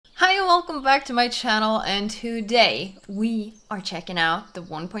welcome back to my channel, and today we are checking out the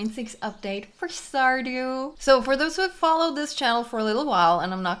 1.6 update for Stardew. So for those who have followed this channel for a little while,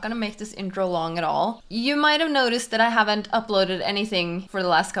 and I'm not gonna make this intro long at all, you might have noticed that I haven't uploaded anything for the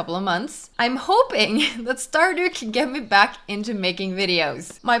last couple of months. I'm hoping that Stardew can get me back into making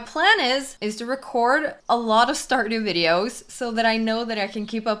videos. My plan is to record a lot of Stardew videos so that I know that I can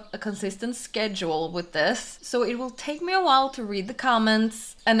keep up a consistent schedule with this. So it will take me a while to read the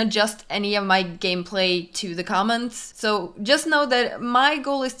comments and adjust any of my gameplay to the comments. So just know that my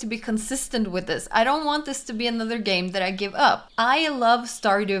goal is to be consistent with this. I don't want this to be another game that I give up. I love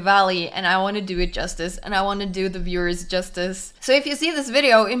Stardew Valley and I want to do it justice, and I want to do the viewers justice. So if you see this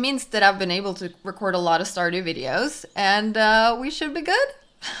video, it means that I've been able to record a lot of Stardew videos, and we should be good.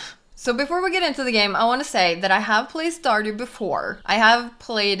 So before we get into the game, I want to say that I have played Stardew before. I have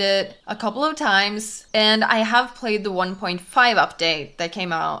played it a couple of times, and I have played the 1.5 update that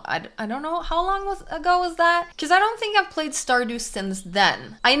came out. I don't know how long ago was that? Because I don't think I've played Stardew since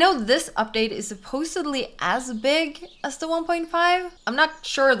then. I know this update is supposedly as big as the 1.5. I'm not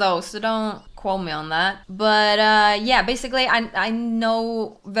sure though, so don't quote me on that. But yeah, basically I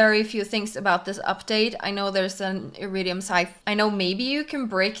know very few things about this update. I know there's an iridium scythe. I know maybe you can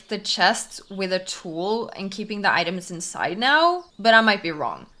break the chests with a tool and keeping the items inside now, but I might be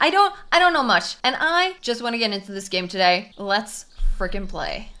wrong. I don't know much, and I just want to get into this game today. Let's freaking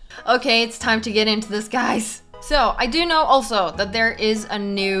play. Okay, it's time to get into this, guys. So I do know also that there is a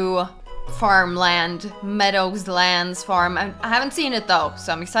new farmland, Meadows Lands farm. I haven't seen it though,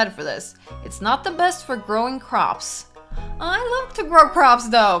 so I'm excited for this. It's not the best for growing crops. I love to grow crops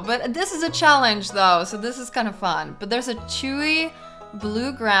though, but this is a challenge though, so this is kind of fun. But there's a chewy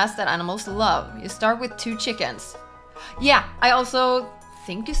blue grass that animals love. You start with 2 chickens. Yeah, I also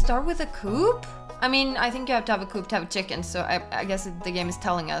think you start with a coop? I mean, I think you have to have a coop to have a chicken, so I guess the game is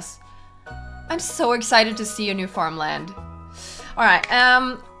telling us. I'm so excited to see a new farmland. Alright,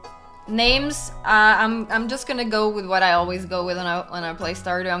 names, I'm just gonna go with what I always go with when I play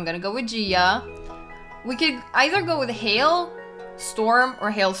Stardew. I'm gonna go with Gia. We could either go with Hail, Storm,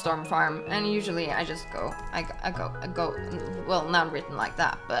 or Hailstorm Farm, and usually I just go, I go, well, not written like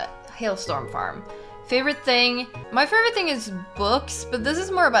that, but Hailstorm Farm. Favorite thing? My favorite thing is books, but this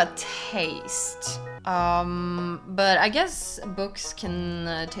is more about taste. But I guess books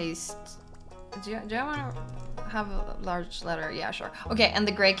can taste. Do I want to have a large letter? Yeah, sure. Okay, and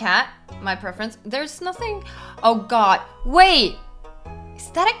the gray cat, my preference. There's nothing. Oh god, wait! Is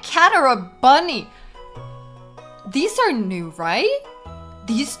that a cat or a bunny? These are new, right?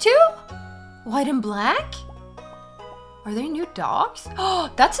 These two? White and black? Are they new dogs? Oh,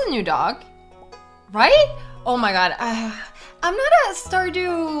 that's a new dog. Right? Oh my god. I'm not a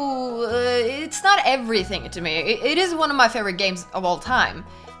Stardew. It's not everything to me. It is one of my favorite games of all time.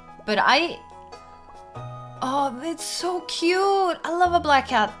 But oh, it's so cute. I love a black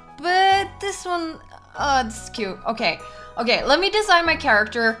cat. But this one, oh, it's cute. Okay, let me design my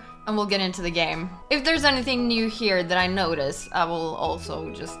character and we'll get into the game. If there's anything new here that I notice, I will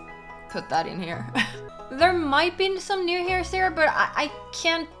also just put that in here. There might be some new hairs here, but I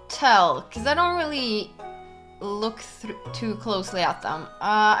can't tell because I don't really look too closely at them.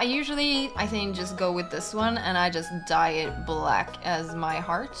 I usually, I think, just go with this one and I just dye it black as my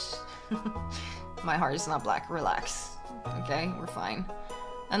heart. My heart is not black, relax. Okay, we're fine.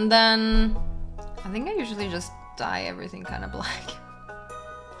 And then, I think I usually just dye everything kind of black.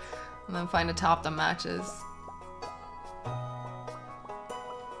 And then find a top that matches.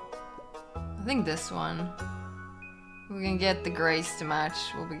 I think this one. We can get the grays to match,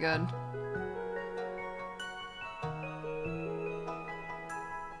 we'll be good.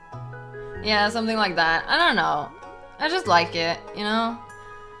 Yeah, something like that. I don't know. I just like it, you know?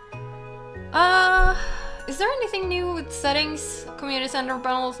 Is there anything new with settings? Community center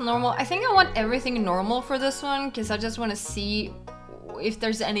panels, normal? I think I want everything normal for this one, because I just want to see if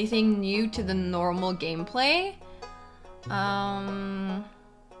there's anything new to the normal gameplay.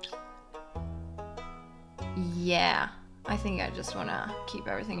 Yeah, I think I just want to keep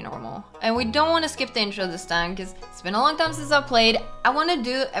everything normal. And we don't want to skip the intro this time, because it's been a long time since I played. I want to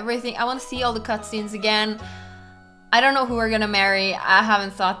do everything. I want to see all the cutscenes again. I don't know who we're gonna marry. I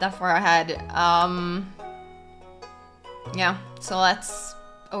haven't thought that far ahead. Yeah, so let's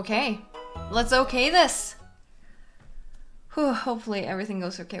okay this. Whew, hopefully everything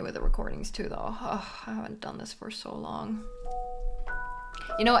goes okay with the recordings too though. Oh, I haven't done this for so long.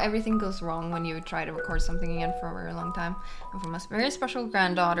 You know, everything goes wrong when you try to record something again for a very long time. And from a very special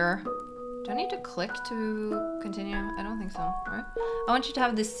granddaughter. Do I need to click to continue? I don't think so, right? I want you to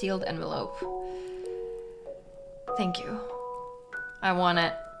have this sealed envelope. Thank you. I want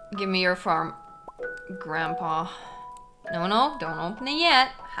it. Give me your farm, Grandpa. No, no, don't open it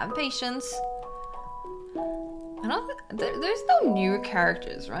yet. Have patience. There's no new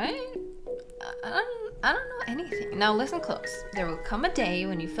characters, right? I don't know anything. Now listen close. There will come a day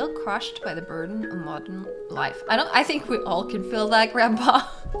when you feel crushed by the burden of modern life. I think we all can feel that, Grandpa.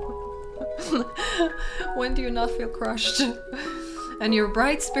 When do you not feel crushed? And your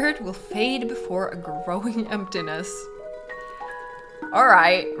bright spirit will fade before a growing emptiness.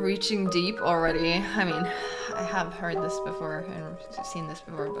 Alright, reaching deep already. I mean, I have heard this before and seen this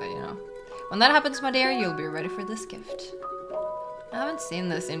before, but you know. When that happens, my dear, you'll be ready for this gift. I haven't seen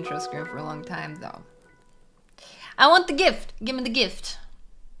this intro screen for a long time, though. I want the gift! Give me the gift!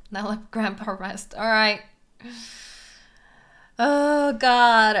 Now let Grandpa rest. Alright. Oh,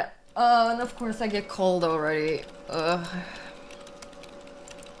 God. Oh, and of course I get cold already. Ugh.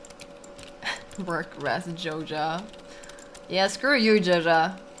 Work, rest, Joja. Yeah, screw you,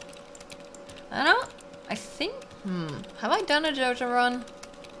 Joja. I think... Have I done a Joja run?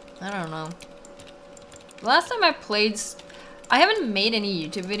 I don't know. Last time I played... I haven't made any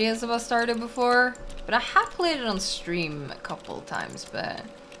YouTube videos about Stardew before, but I have played it on stream a couple times, but...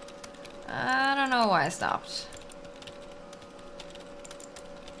 I don't know why I stopped.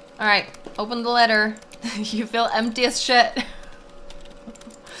 Alright, open the letter. You feel empty as shit.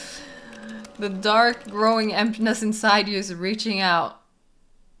 The dark, growing emptiness inside you is reaching out.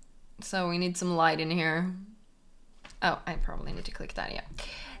 So we need some light in here. Oh, I probably need to click that, yeah.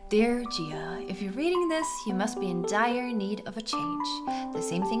 Dear Gia, if you're reading this, you must be in dire need of a change. The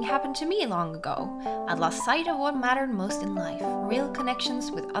same thing happened to me long ago. I'd lost sight of what mattered most in life, real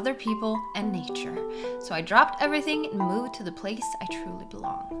connections with other people and nature. So I dropped everything and moved to the place I truly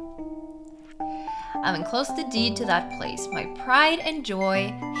belong. I've enclosed the deed to that place, my pride and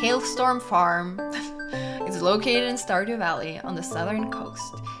joy, Hailstorm Farm. It's located in Stardew Valley on the southern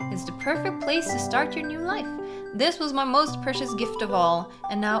coast. It's the perfect place to start your new life. This was my most precious gift of all,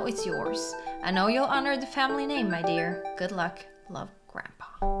 and now it's yours. I know you'll honor the family name, my dear. Good luck. Love, Grandpa.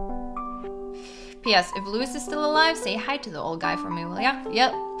 P.S. If Louis is still alive, say hi to the old guy for me, will ya?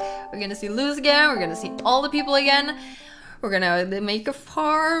 Yep. We're gonna see Louis again. We're gonna see all the people again. We're gonna make a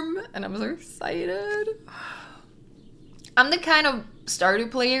farm, and I'm so excited. I'm the kind of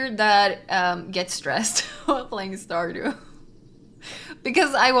Stardew player that gets stressed while playing Stardew.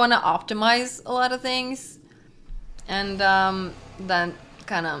 Because I want to optimize a lot of things. And that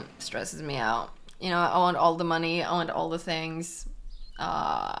kind of stresses me out. You know, I want all the money, I want all the things.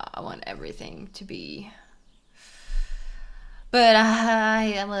 I want everything to be... But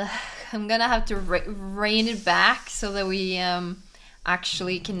I'm gonna have to rein it back so that we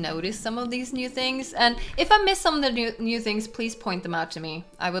actually can notice some of these new things. And if I miss some of the new things, please point them out to me.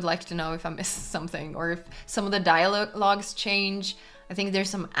 I would like to know if I missed something or if some of the dialogues change. I think there's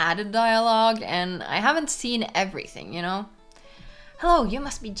some added dialogue and I haven't seen everything, you know? Hello, you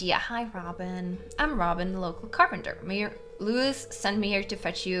must be Gia. Hi, Robin. I'm Robin, the local carpenter. Mayor Louis sent me here to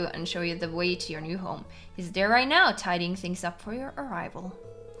fetch you and show you the way to your new home. He's there right now, tidying things up for your arrival.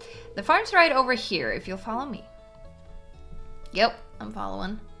 The farm's right over here, if you'll follow me. Yep, I'm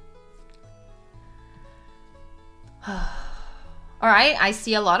following. Alright, I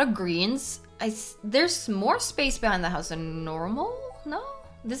see a lot of greens. There's more space behind the house than normal? No?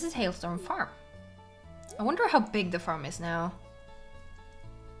 This is Hailstorm Farm. I wonder how big the farm is now.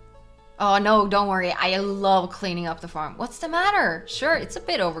 Oh no, don't worry. I love cleaning up the farm. What's the matter? Sure, it's a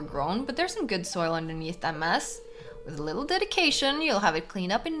bit overgrown, but there's some good soil underneath that mess. With a little dedication, you'll have it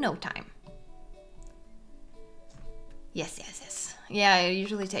cleaned up in no time. Yes, yes, yes. Yeah, it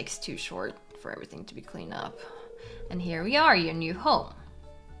usually takes too short for everything to be cleaned up. And here we are, your new home.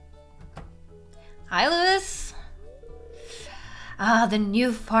 Hi, Louis. Ah, the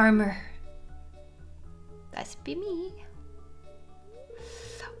new farmer. That's be me.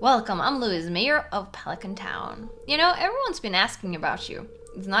 Welcome, I'm Louis, mayor of Pelican Town. You know, everyone's been asking about you.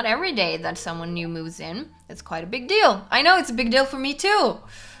 It's not every day that someone new moves in. It's quite a big deal. I know, it's a big deal for me too.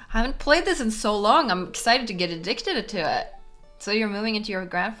 I haven't played this in so long. I'm excited to get addicted to it. So you're moving into your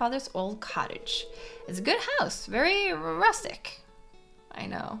grandfather's old cottage. It's a good house, very rustic. I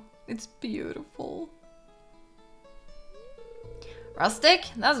know, it's beautiful. Rustic?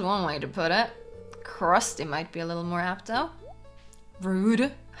 That's one way to put it. Crusty might be a little more apt though.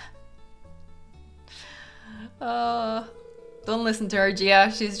 Rude. Don't listen to her,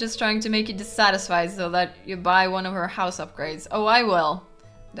 Gia. She's just trying to make you dissatisfied so that you buy one of her house upgrades. Oh, I will.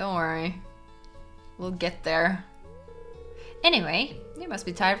 Don't worry. We'll get there. Anyway, you must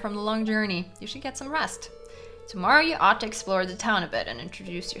be tired from the long journey. You should get some rest. Tomorrow you ought to explore the town a bit and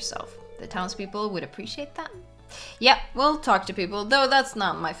introduce yourself. The townspeople would appreciate that. Yeah, we'll talk to people, though that's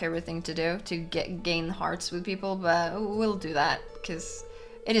not my favorite thing to do, to gain hearts with people, but we'll do that, because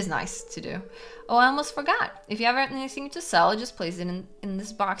it is nice to do. Oh, I almost forgot. If you have anything to sell, just place it in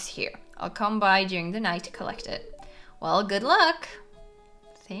this box here. I'll come by during the night to collect it. Well, good luck.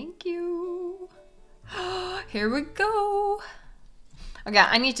 Thank you. Here we go. Okay,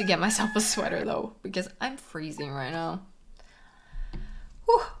 I need to get myself a sweater, though, because I'm freezing right now.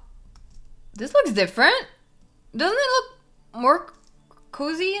 Whew. This looks different. Doesn't it look more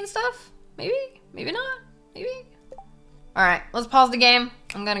cozy and stuff? Maybe? Maybe not? Maybe? Alright, let's pause the game.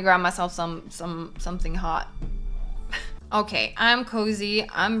 I'm gonna grab myself something hot. Okay, I'm cozy.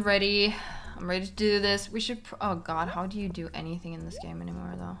 I'm ready. I'm ready to do this. We should... Oh god, how do you do anything in this game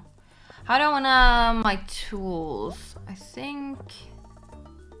anymore, though? How do I wanna... my tools? I think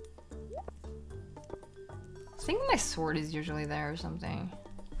my sword is usually there or something.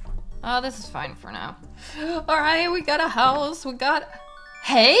 Oh, this is fine for now. Alright, we got a house. We got...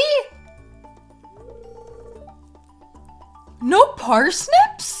 Hey? No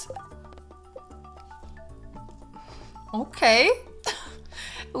parsnips? Okay.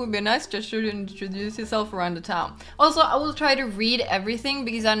 It would be a nice gesture to introduce yourself around the town. Also, I will try to read everything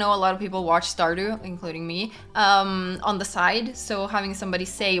because I know a lot of people watch Stardew, including me, on the side. So having somebody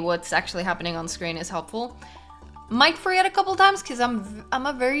say what's actually happening on screen is helpful. Might forget a couple times because I'm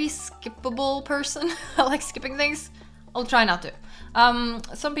a very skippable person. I like skipping things. I'll try not to.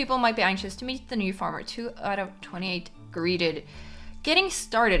 Some people might be anxious to meet the new farmer. 2 out of 28 greeted. Getting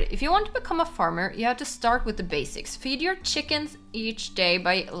started. If you want to become a farmer, you have to start with the basics. Feed your chickens each day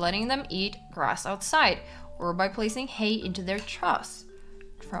by letting them eat grass outside, or by placing hay into their troughs.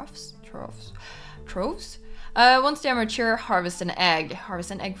 Troves? Once they're mature, harvest an egg.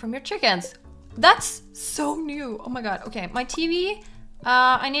 Harvest an egg from your chickens. That's so new. Oh my god. Okay, my TV,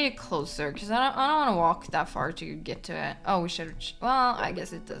 I need it closer because I don't want to walk that far to get to it. Oh, we should. Well, I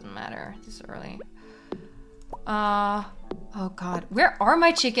guess it doesn't matter this early. Oh god, where are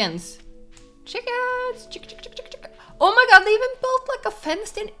my chickens? Chickens! Oh my god, they even built like a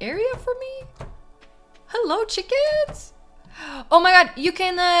fenced-in area for me. Hello, chickens. Oh my god, you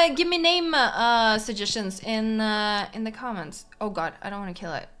can give me name suggestions in the comments. Oh god, I don't want to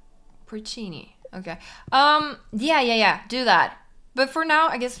kill it. Porcini. Okay. Yeah, do that. But for now,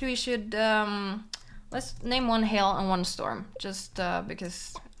 I guess we should let's name one hail and one storm, just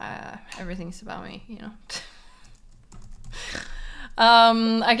because everything's about me, you know.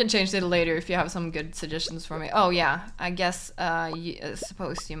 I can change it later if you have some good suggestions for me. Oh yeah, I guess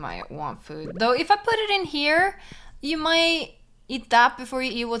suppose you might want food. Though if I put it in here, you might eat that before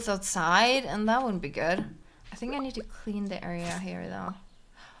you eat what's outside, and that wouldn't be good. I think I need to clean the area here though.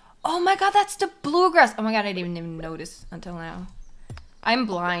 Oh my god, that's the bluegrass! Oh my god, I didn't even notice until now. I'm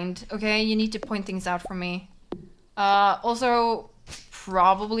blind, okay? You need to point things out for me. Also,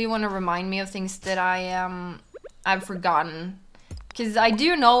 probably want to remind me of things that I've forgotten. Because I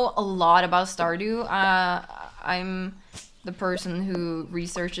do know a lot about Stardew. I'm the person who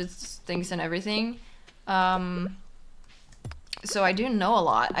researches things and everything. So I do know a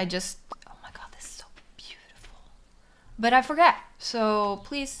lot. I just... Oh my god, this is so beautiful. But I forget. So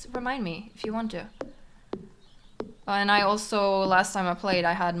please remind me if you want to. And I also, last time I played,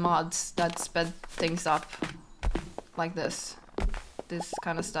 I had mods that sped things up. Like this. This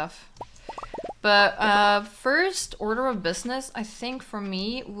kind of stuff. But first order of business, I think for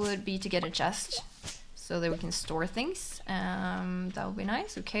me, would be to get a chest. So that we can store things. That would be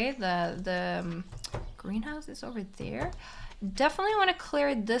nice. Okay, the greenhouse is over there. Definitely want to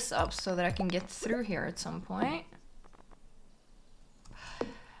clear this up so that I can get through here at some point.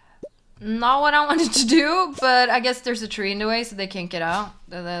 Not what I wanted to do, but I guess there's a tree in the way so they can't get out.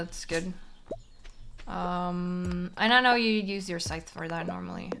 That's good. And I know you use your scythe for that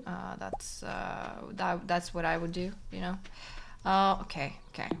normally. That's what I would do, you know. Okay.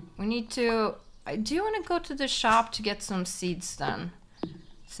 We need to... I do want to go to the shop to get some seeds then,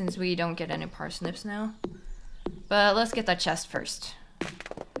 since we don't get any parsnips now. But let's get that chest first.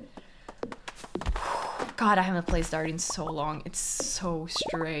 God, I haven't played Stardew in so long. It's so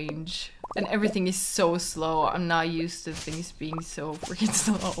strange. And everything is so slow. I'm not used to things being so freaking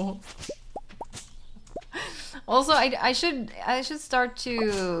slow. Also, I should start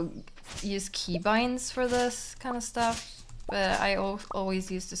to use keybinds for this kind of stuff. But I always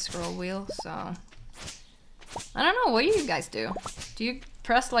use the scroll wheel, so... I don't know, what do you guys do? Do you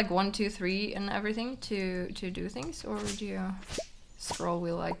press like 1, 2, 3 and everything to do things? Or do you scroll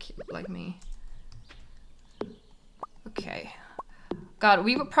wheel like me? Okay. God,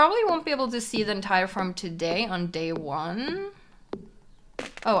 we probably won't be able to see the entire farm today on day 1.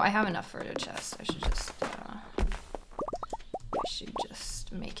 Oh, I have enough for the chest. I should just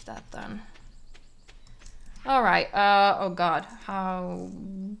that then. All right. Oh God.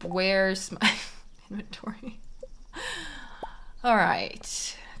 Where's my inventory? All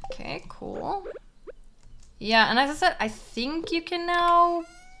right. Okay. Cool. Yeah, and as I said, I think you can now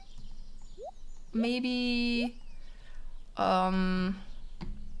maybe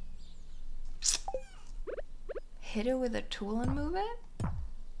hit it with a tool and move it.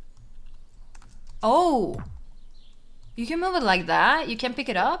 Oh, you can move it like that. You can pick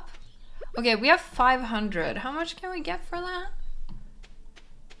it up. Okay, we have 500. How much can we get for that?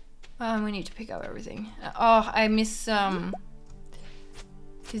 We need to pick up everything. Oh, I miss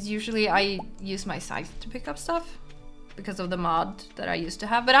because usually I use my scythe to pick up stuff because of the mod that I used to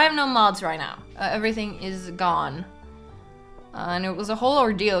have, but I have no mods right now. Everything is gone. And it was a whole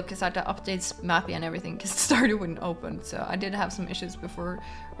ordeal because I had to update Mappy and everything because Stardew wouldn't open, so I did have some issues before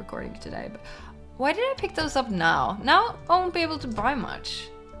recording today. But why did I pick those up now? Now I won't be able to buy much.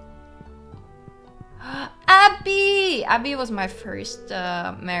 Abby! Abby was my first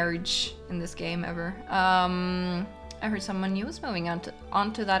marriage in this game ever. I heard someone new was moving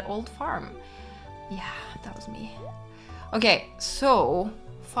onto that old farm. Yeah, that was me. Okay, so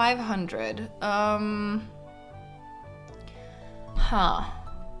 500. Do I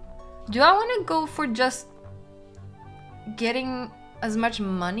want to go for just getting as much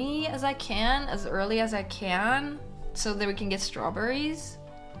money as I can, as early as I can, so that we can get strawberries?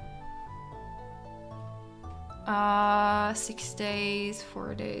 6 days,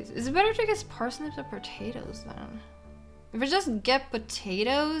 4 days. Is it better to get parsnips or potatoes then? If I just get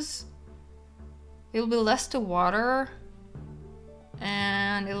potatoes, it'll be less to water,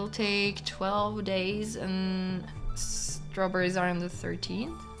 and it'll take 12 days, and strawberries are on the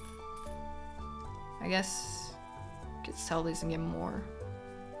 13th. I guess I could sell these and get more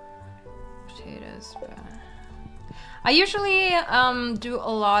potatoes, but I usually do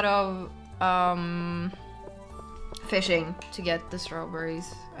a lot of fishing to get the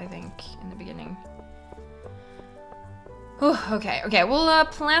strawberries, I think, in the beginning. Ooh, okay, we'll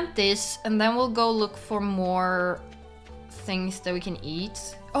plant this and then we'll go look for more things that we can eat.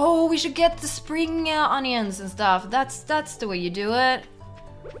 Oh, we should get the spring onions and stuff. That's the way you do it.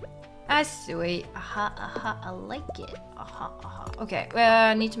 That's the way. Aha, I like it. Aha. Okay,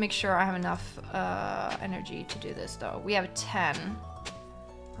 I need to make sure I have enough energy to do this though. We have 10.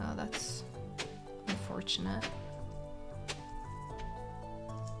 Oh, that's unfortunate.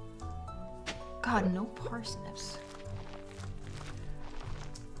 God, no parsnips.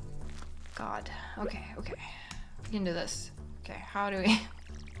 God. Okay. We can do this. Okay, how do we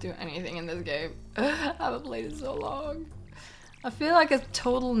do anything in this game? I haven't played it so long. I feel like a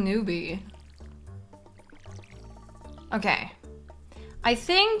total newbie. Okay. I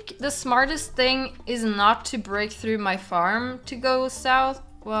think the smartest thing is not to break through my farm to go south.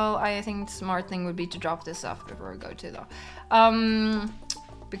 Well, I think the smart thing would be to drop this off before we go to though.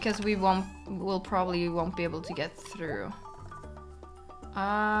 Because we'll probably won't be able to get through.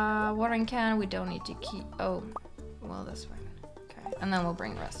 Watering can, we don't need to keep, oh, well, that's fine. Okay, and then we'll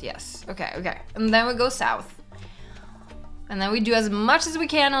bring the rest, yes. Okay. And then we go south. And then we do as much as we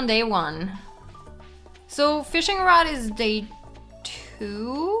can on day 1. So fishing rod is day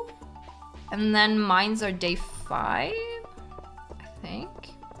 2. And then mines are day 5, I think.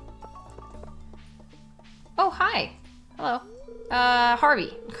 Oh, hi. Hello.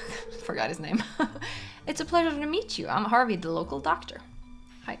 Harvey. Forgot his name. It's a pleasure to meet you. I'm Harvey, the local doctor.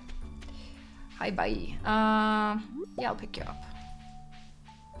 Hi, bye. Yeah, I'll pick you up.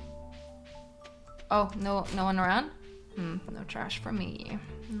 Oh, no one around? No trash for me.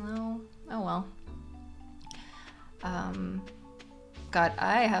 No. Oh well. God,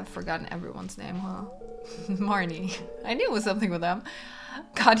 I have forgotten everyone's name, huh? Marnie. I knew it was something with them.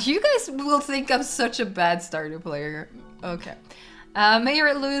 God, you guys will think I'm such a bad Stardew player. Okay.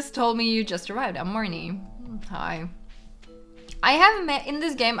 Mayor Lewis told me you just arrived. I'm Marnie. Hi. I have met in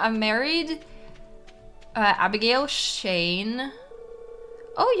this game. I'm married Abigail Shane.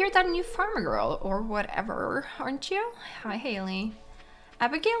 Oh, you're that new farmer girl or whatever, aren't you? Hi, Haley.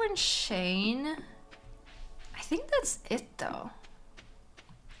 Abigail and Shane. I think that's it, though.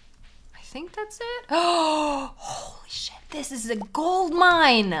 I think that's it. Oh, holy shit! This is a gold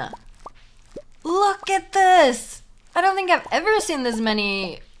mine. Look at this. I don't think I've ever seen this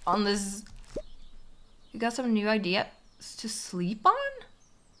many on this. You got some new ideas to sleep on?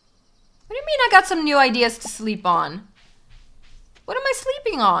 What do you mean I got some new ideas to sleep on? What am I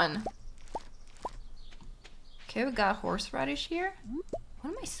sleeping on? Okay, we got horseradish here.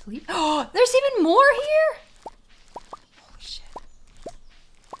 What am I sleeping? Oh, there's even more here? Holy shit.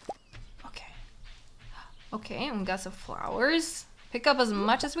 Okay. Okay, and we got some flowers. Pick up as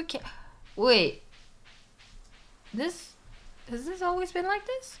much as we can. Wait. Has this always been like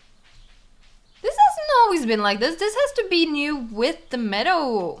this? This hasn't always been like this. This has to be new with the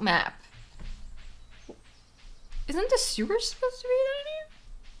meadow map. Isn't the sewer supposed to be down here?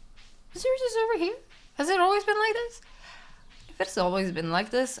 The sewer is over here? Has it always been like this? If it's always been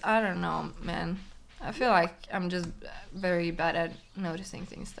like this, I don't know, man. I feel like I'm just very bad at noticing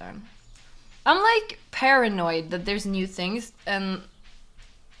things then. I'm like paranoid that there's new things and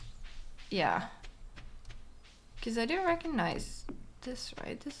yeah. Because I do recognize this,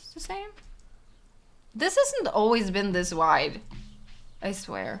 right? This is the same. This hasn't always been this wide. I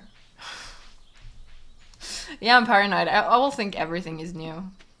swear. Yeah, I'm paranoid. I will think everything is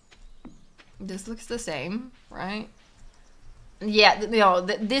new. This looks the same, right? Yeah, no,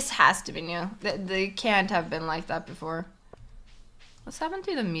 this has to be new. They can't have been like that before. What's happened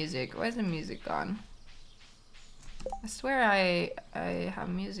to the music? Why is the music gone? I swear I have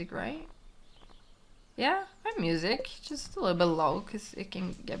music, right? Yeah, I have music. Just a little bit low because it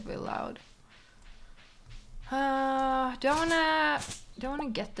can get a bit loud. Don't wanna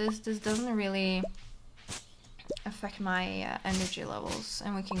get this. This doesn't really affect my energy levels,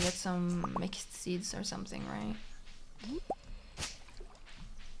 and we can get some mixed seeds or something, right?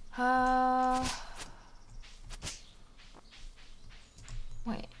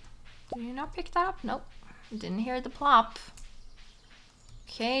 Wait, did you not pick that up? Nope, didn't hear the plop.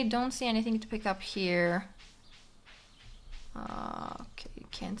 Okay, don't see anything to pick up here. Okay,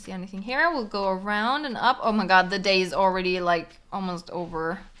 can't see anything here. We'll go around and up. Oh my god, the day is already like almost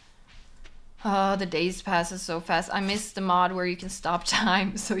over. The days passes so fast. I missed the mod where you can stop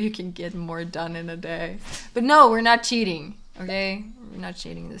time so you can get more done in a day. But no, we're not cheating, okay? We're not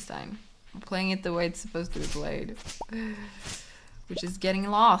cheating this time. We're playing it the way it's supposed to be played. Which is getting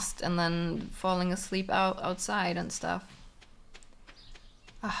lost and then falling asleep outside and stuff.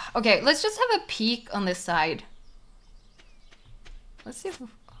 Okay, let's just have a peek on this side. Let's see if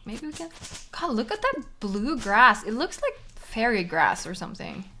maybe we can... God, look at that blue grass. It looks like fairy grass or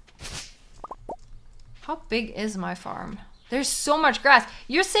something. How big is my farm? There's so much grass.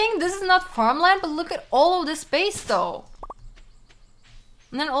 You're saying this is not farmland, but look at all of this space though.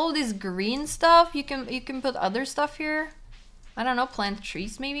 And then all of this green stuff, you can put other stuff here. I don't know, plant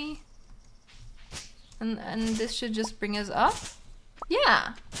trees maybe. And this should just bring us up.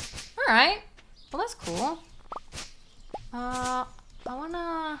 Yeah. All right. Well, that's cool. I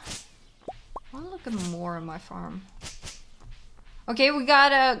wanna look at more of my farm. Okay, we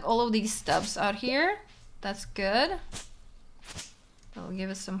got all of these stubs out here. That's good. That'll give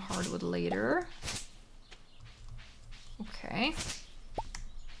us some hardwood later. Okay.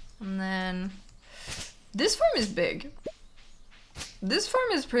 And then this farm is big. This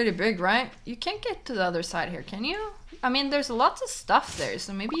farm is pretty big, right? You can't get to the other side here, can you? I mean, there's lots of stuff there,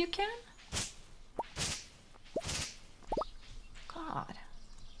 so maybe you can? God.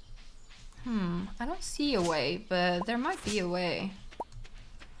 I don't see a way, but there might be a way.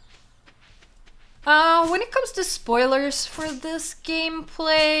 When it comes to spoilers for this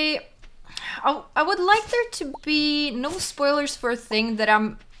gameplay, I would like there to be no spoilers for a thing that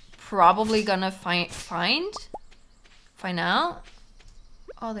I'm probably gonna find out.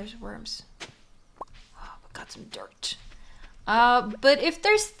 Oh, there's worms. Oh, we got some dirt. But if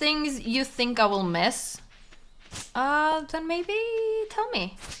there's things you think I will miss, then maybe tell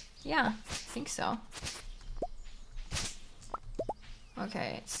me. Yeah, I think so.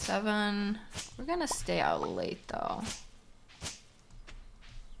 Okay, it's 7. We're gonna stay out late though.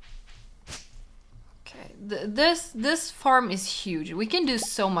 Okay, this farm is huge. We can do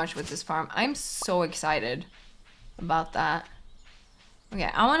so much with this farm. I'm so excited about that. Okay,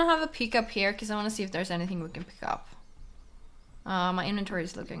 I want to have a peek up here because I want to see if there's anything we can pick up. My inventory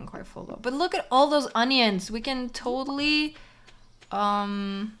is looking quite full though. But look at all those onions. We can totally...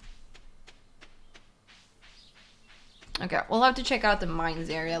 Okay, we'll have to check out the mines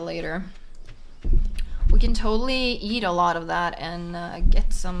area later. We can totally eat a lot of that and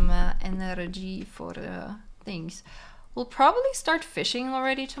get some energy for things. We'll probably start fishing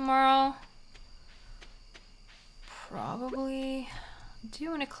already tomorrow. Probably. I do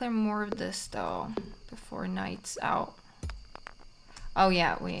want to clear more of this though before night's out. Oh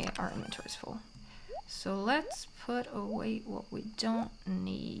yeah, our inventory's full. So let's put away what we don't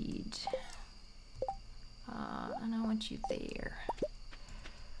need. And I want you there.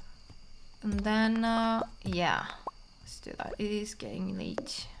 And then, yeah, let's do that. It is getting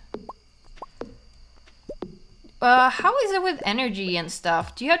late. How is it with energy and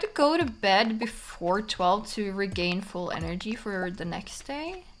stuff? Do you have to go to bed before 12 to regain full energy for the next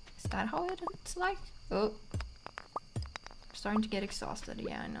day? Is that how it's like? Oh, starting to get exhausted.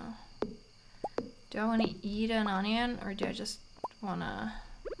 Yeah, I know. Do I want to eat an onion or do I just want to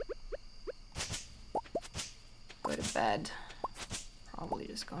go to bed? Probably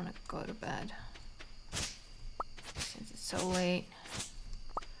just going to go to bed since it's so late.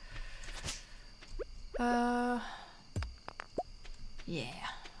 Yeah.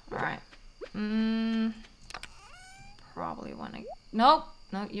 Alright. Probably want to... Nope.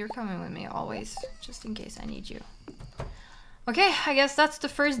 No, you're coming with me always. Just in case I need you. Okay, I guess that's the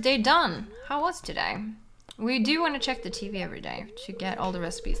first day done. How was today? We do want to check the TV every day to get all the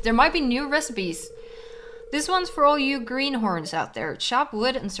recipes. There might be new recipes. This one's for all you greenhorns out there. Chop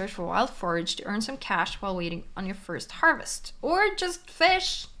wood and search for wild forage to earn some cash while waiting on your first harvest. Or just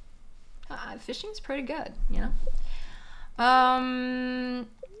fish. Fishing's pretty good, you know?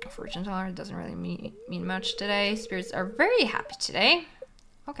 Fortune teller doesn't really mean much today. Spirits are very happy today.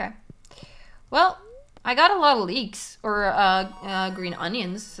 Okay. Well, I got a lot of leeks, or green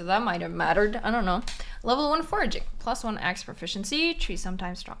onions, so that might have mattered. I don't know. Level 1 foraging, +1 axe proficiency. Tree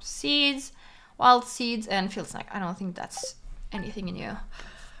sometimes drops seeds, wild seeds, and field snack. I don't think that's anything in you.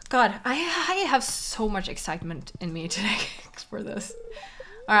 God, I have so much excitement in me today for this.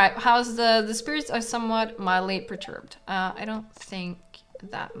 All right, how's the spirits are somewhat mildly perturbed. I don't think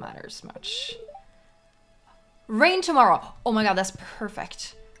that matters much. Rain tomorrow. Oh my god, that's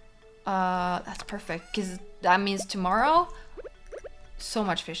perfect. That's perfect because that means tomorrow so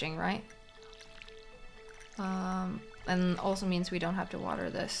much fishing, right? And also means we don't have to water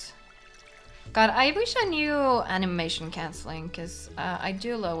this. God, I wish I knew animation canceling because I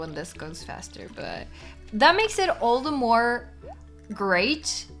do love when this goes faster, but that makes it all the more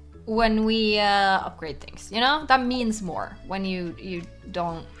great when we upgrade things, you know? That means more when you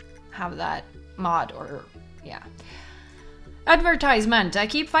don't have that mod or yeah. Advertisement. I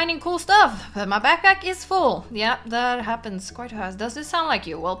keep finding cool stuff, but my backpack is full. Yeah, that happens quite fast. Does this sound like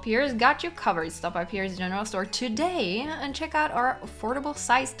you? Well, Pierre's got you covered. Stop by Pierre's General Store today and check out our affordable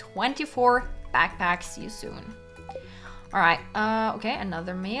size 24 backpack. See you soon. Alright, okay,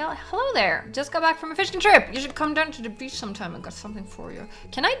 another mail. Hello there. Just got back from a fishing trip. You should come down to the beach sometime. I got something for you.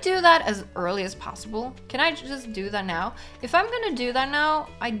 Can I do that as early as possible? Can I just do that now? If I'm gonna do that now,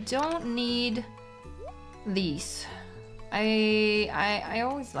 I don't need these. I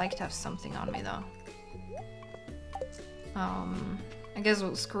always like to have something on me though. I guess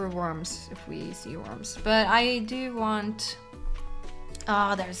we'll screw worms if we see worms. But I do want...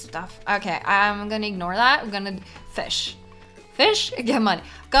 Oh, there's stuff. Okay, I'm gonna ignore that. I'm gonna fish. Fish, get money.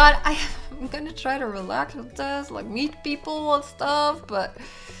 God, I'm gonna try to relax with this, like meet people and stuff, but...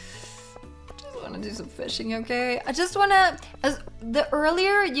 I want to do some fishing, okay? I just want to... The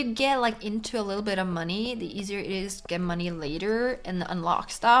earlier you get like into a little bit of money, the easier it is to get money later and unlock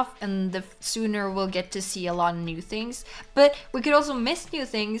stuff, and the sooner we'll get to see a lot of new things. But we could also miss new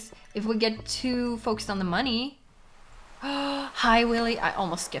things if we get too focused on the money. Hi, Willy. I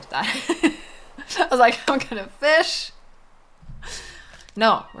almost skipped that. I was like, I'm gonna fish.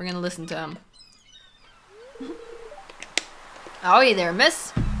 No, we're gonna listen to him. Oh, hey there,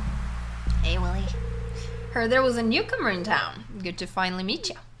 miss. Hey, Willy. Heard there was a newcomer in town. Good to finally meet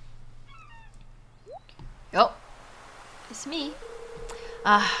you. Oh, it's me.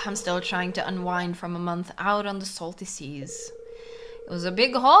 I'm still trying to unwind from a month out on the salty seas. It was a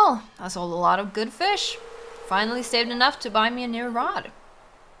big haul. I sold a lot of good fish. Finally saved enough to buy me a new rod.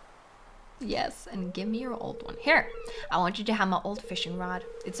 Yes, and give me your old one. Here, I want you to have my old fishing rod.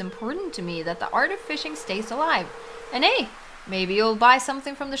 It's important to me that the art of fishing stays alive. And hey, maybe you'll buy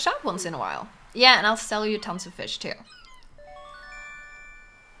something from the shop once in a while. Yeah, and I'll sell you tons of fish too.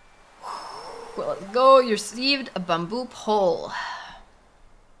 Well, let's go. You received a bamboo pole.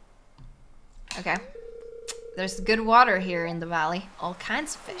 Okay. There's good water here in the valley. All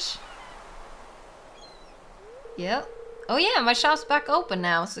kinds of fish. Yep. Oh yeah, my shop's back open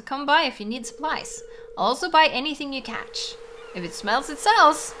now, so come by if you need supplies. I'll also buy anything you catch. If it smells, it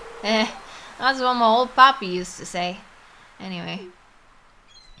sells. That's what my old papi used to say. Anyway.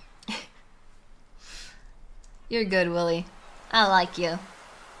 You're good, Willy. I like you.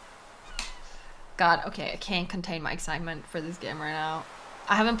 God, okay, I can't contain my excitement for this game right now.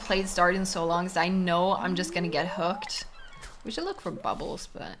 I haven't played Stardew in so long, so I know I'm just gonna get hooked. We should look for bubbles,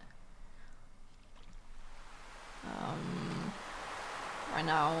 but... right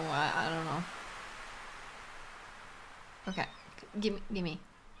now, I don't know. Okay, gimme.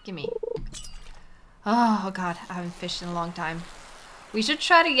 Oh god, I haven't fished in a long time. We should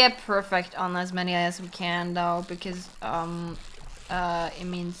try to get perfect on as many as we can though, because it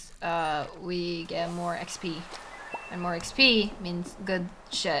means we get more XP. And more XP means good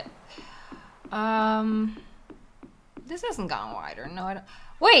shit. This hasn't gone wider. No, I don't.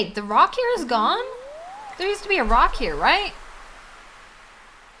 Wait, the rock here is gone? There used to be a rock here, right?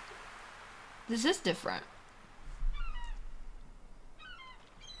 This is different.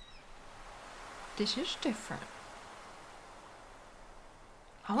 This is different.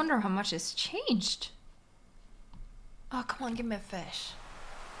 I wonder how much has changed. Oh, come on, give me a fish.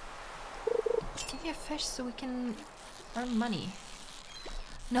 Give me a fish so we can earn money.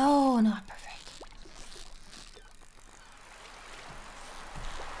 No, not perfect.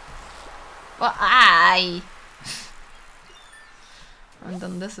 Well, I haven't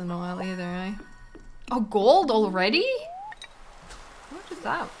done this in a while either, eh? Oh, gold already? What is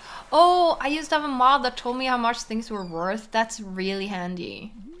that? Oh, I used to have a mod that told me how much things were worth. That's really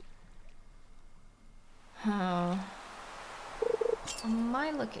handy. Huh. I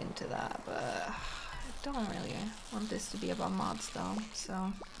might look into that, but I don't really want this to be about mods though,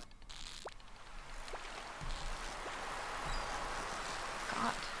 so.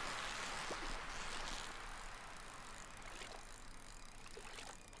 God.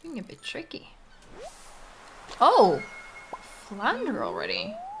 Being a bit tricky. Oh! Flounder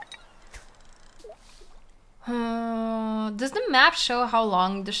already. Does the map show how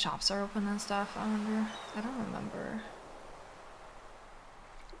long the shops are open and stuff? I wonder. I don't remember.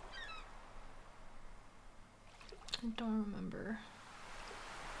 I don't remember.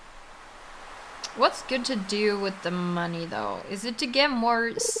 What's good to do with the money though? Is it to get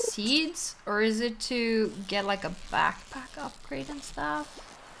more seeds or is it to get like a backpack upgrade and stuff?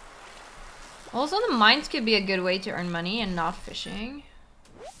 Also, the mines could be a good way to earn money and not fishing.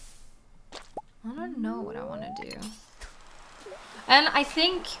 I don't know what I want to do. And I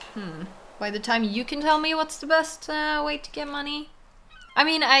think, by the time you can tell me what's the best way to get money. I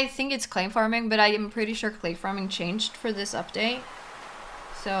mean, I think it's clay farming, but I am pretty sure clay farming changed for this update.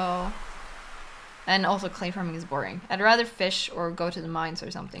 So, and also clay farming is boring. I'd rather fish or go to the mines or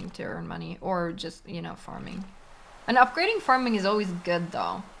something to earn money, or just, you know, farming. And upgrading farming is always good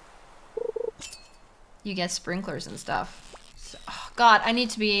though. You get sprinklers and stuff. So, oh God, I need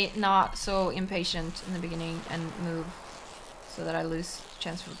to be not so impatient in the beginning and move so that I lose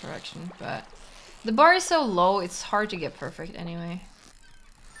chance for perfection. But the bar is so low, it's hard to get perfect anyway.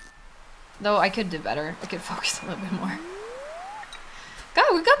 Though I could do better. I could focus a little bit more. God,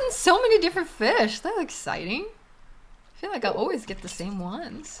 we've gotten so many different fish. That's exciting. I feel like I always get the same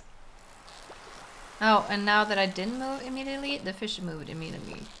ones. Oh, and now that I didn't move immediately, the fish moved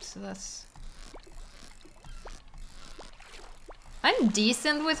immediately. So that's... I'm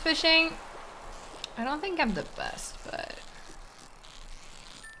decent with fishing. I don't think I'm the best, but...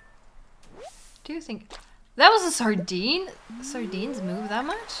 Do you think... That was a sardine? Sardines move that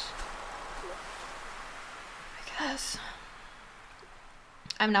much? I guess.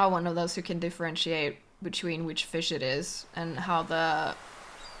 I'm now one of those who can differentiate between which fish it is and how the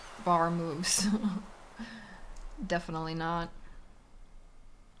bar moves. Definitely not.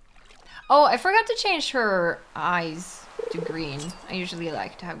 Oh, I forgot to change her eyes to green. I usually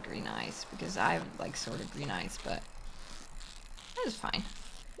like to have green eyes because I have like sort of green eyes, but that is fine.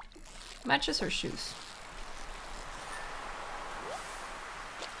 Matches her shoes.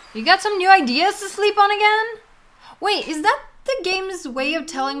 You got some new ideas to sleep on again? Wait, is that the game's way of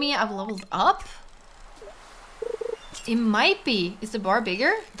telling me I've leveled up? It might be. Is the bar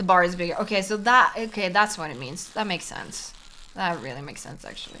bigger? The bar is bigger. Okay, so that... Okay, that's what it means. That makes sense. That really makes sense,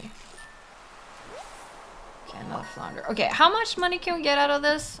 actually. Okay, another flounder. Okay, how much money can we get out of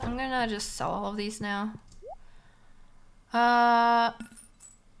this? I'm gonna just sell all of these now.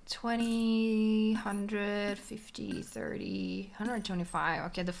 20, 100, 50, 30, 125.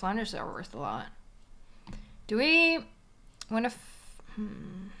 Okay, the flounders are worth a lot. Do we want to...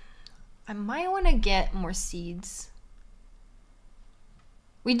 I might want to get more seeds.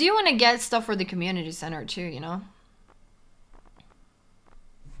 We do want to get stuff for the community center too, you know?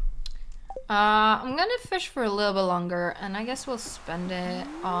 I'm gonna fish for a little bit longer, and I guess we'll spend it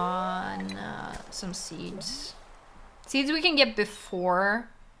on some seeds. Seeds we can get before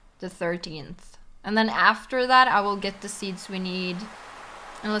the 13th. And then after that, I will get the seeds we need.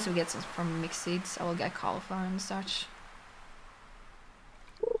 Unless we get some from mixed seeds, I will get cauliflower and such.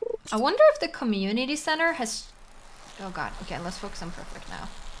 I wonder if the community center has... Oh god, okay, let's focus on perfect now.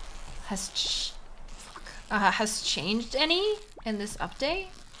 Has changed any in this update?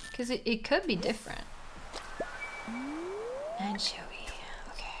 Because it could be different. Anchovy,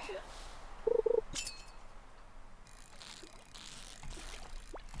 okay.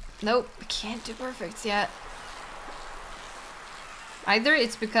 Nope, can't do perfects yet. Either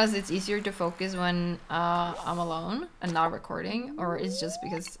it's because it's easier to focus when I'm alone and not recording, or it's just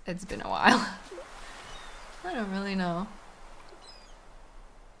because it's been a while. I don't really know.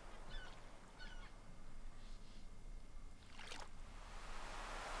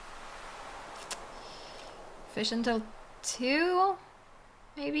 Fish until 2,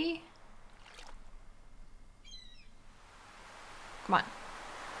 maybe? Come on.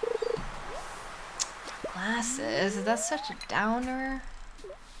 Glasses, that's such a downer.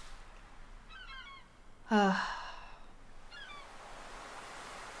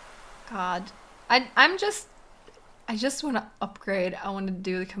 God. I just want to upgrade. I want to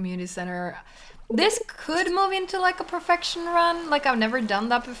do the community center. This could move into like a perfection run. Like I've never done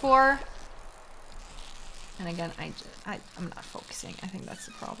that before. And again, I'm not focusing. I think that's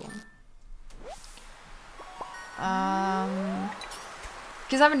the problem.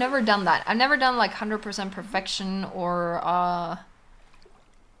 Because I've never done that. I've never done like 100% perfection or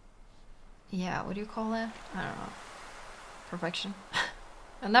yeah, what do you call it? I don't know. Perfection.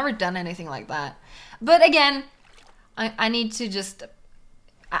 I've never done anything like that. But again, I need to just...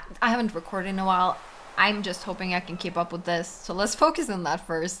 I haven't recorded in a while. I'm just hoping I can keep up with this. So let's focus on that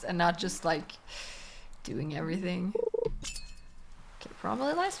first and not just like doing everything. Okay,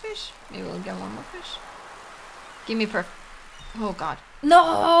 probably last fish. Maybe we'll get one more fish. Give me oh god.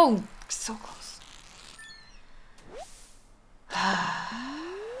 No! So close.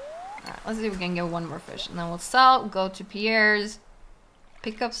 Alright, let's see if we can get one more fish. And then we'll sell, go to Pierre's.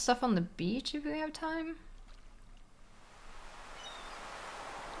 Pick up stuff on the beach if we have time.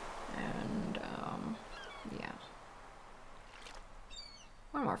 And, yeah.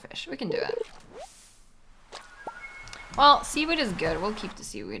 One more fish. We can do it. Well, seaweed is good. We'll keep the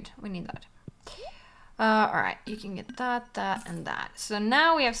seaweed. We need that. Alright, you can get that, that, and that. So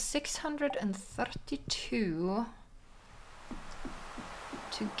now we have 632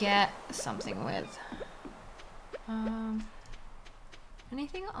 to get something with.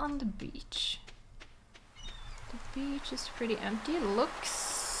 Anything on the beach? The beach is pretty empty. It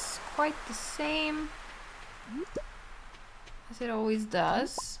looks quite the same as it always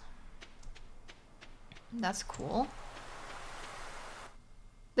does. That's cool.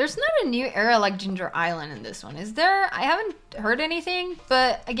 There's not a new area like Ginger Island in this one, is there? I haven't heard anything,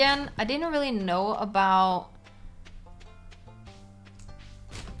 but again, I didn't really know about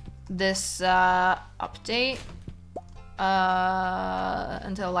this update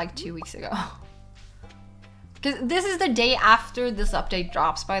until like 2 weeks ago. Because this is the day after this update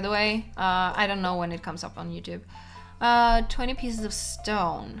drops, by the way. I don't know when it comes up on YouTube. 20 pieces of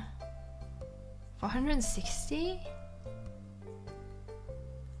stone. 460?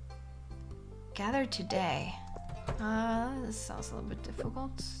 Gathered today. This sounds a little bit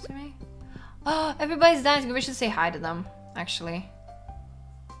difficult to me. Oh, everybody's dancing. We should say hi to them, actually.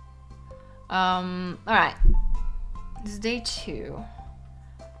 Alright. This is day 2.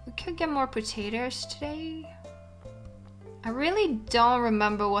 We could get more potatoes today. I really don't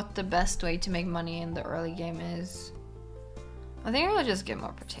remember what the best way to make money in the early game is. I think we'll just get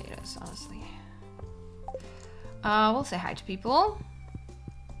more potatoes, honestly. We'll say hi to people.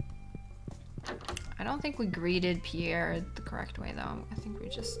 I don't think we greeted Pierre the correct way, though. I think we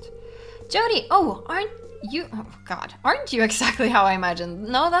just... Jody! Oh, aren't you... Oh, God. Aren't you exactly how I imagined?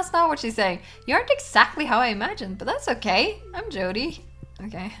 No, that's not what she's saying. You aren't exactly how I imagined, but that's okay. I'm Jody.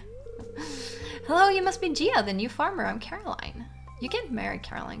 Okay. Hello, you must be Gia, the new farmer. I'm Caroline. You can't marry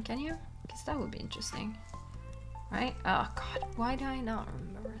Caroline, can you? Because that would be interesting. Right? Oh, God. Why do I not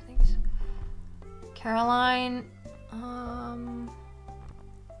remember things? Caroline...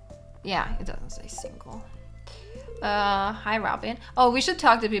 Yeah, it doesn't say single. Hi, Robin. Oh, we should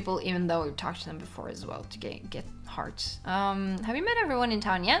talk to people even though we've talked to them before as well to get hearts. Have you met everyone in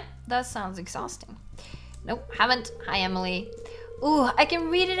town yet? That sounds exhausting. Nope, haven't. Hi, Emily. Ooh, I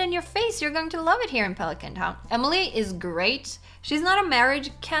can read it in your face. You're going to love it here in Pelican Town. Emily is great. She's not a marriage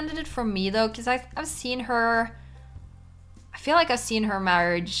candidate for me though, because I've seen her... I feel like I've seen her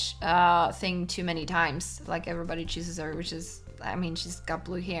marriage thing too many times. Like everybody chooses her, which is... I mean, she's got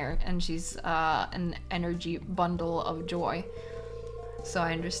blue hair and she's an energy bundle of joy. So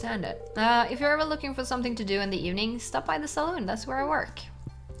I understand it. If you're ever looking for something to do in the evening, stop by the saloon. That's where I work.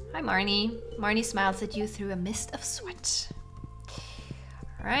 Hi, Marnie. Marnie smiles at you through a mist of sweat.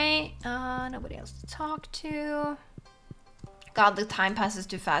 Alright. Nobody else to talk to. God, the time passes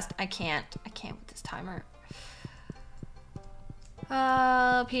too fast. I can't with this timer.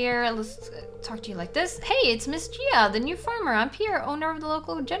 Pierre, let's talk to you like this. Hey, it's Miss Gia, the new farmer. I'm Pierre, owner of the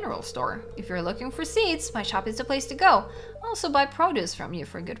local general store. If you're looking for seeds, my shop is the place to go. I'll also buy produce from you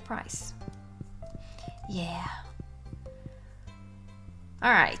for a good price. Yeah.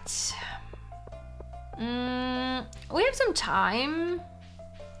 Alright. We have some time.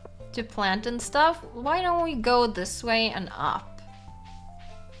 to plant and stuff. Why don't we go this way and up?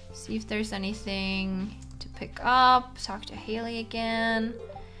 See if there's anything to pick up. Talk to Haley again.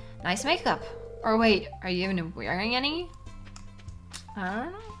 Nice makeup. Or wait, are you even wearing any? I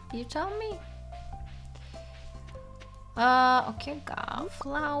don't know. You tell me. Okay, got a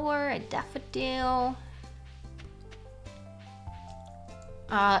flower, a daffodil.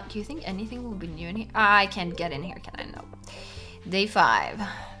 Do you think anything will be new in here? I can't get in here, can I? No. Day 5.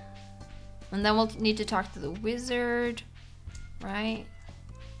 And then we'll need to talk to the wizard, right?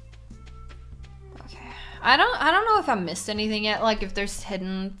 Okay. I don't know if I missed anything yet. Like if there's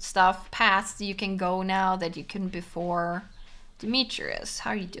hidden stuff, paths you can go now that you couldn't before. Demetrius,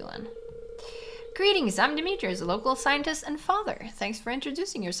 how are you doing? Greetings, I'm Demetrius, a local scientist and father. Thanks for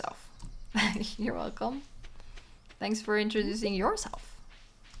introducing yourself. You're welcome. Thanks for introducing yourself.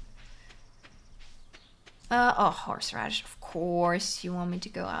 Oh, horseradish, of course. You want me to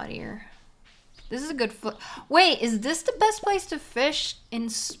go out here. This is a good foot. Wait, is this the best place to fish in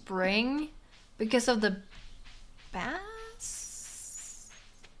spring? Because of the bass?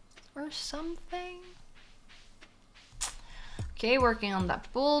 Or something? Okay, working on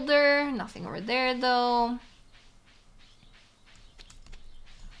that boulder. Nothing over there, though.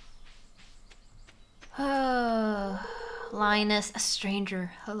 Linus, a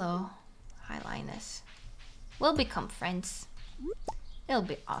stranger. Hello. Hi, Linus. We'll become friends. It'll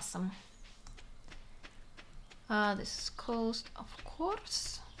be awesome. This is closed, of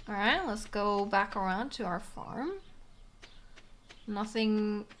course. Alright, let's go back around to our farm.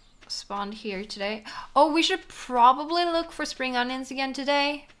 Nothing spawned here today. Oh, we should probably look for spring onions again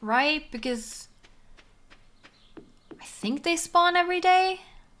today, right? Because I think they spawn every day.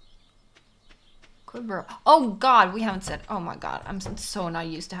 Quiver. Oh god, we haven't said. Oh my god, I'm so not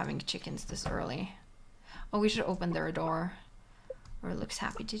used to having chickens this early. Oh, we should open their door. Or it looks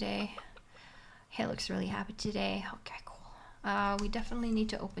happy today. Hey, looks really happy today. Okay, cool. We definitely need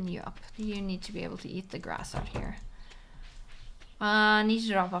to open you up. You need to be able to eat the grass out here. I need to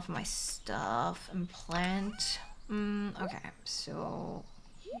drop off my stuff and plant. Okay, so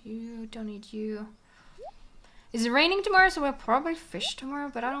you don't need you. Is it raining tomorrow? So we'll probably fish tomorrow,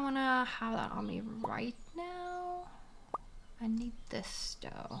 but I don't want to have that on me right now. I need this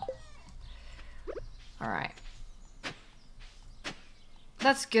though. Alright.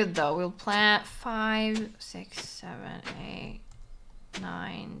 That's good though. We'll plant 5, 6, 7, 8,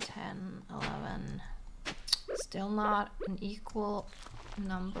 9, 10, 11. Still not an equal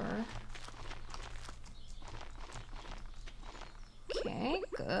number. Okay,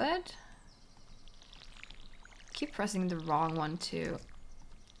 good. Keep pressing the wrong one to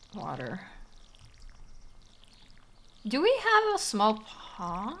water. Do we have a small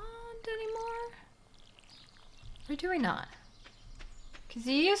pond anymore? Or do we not? Because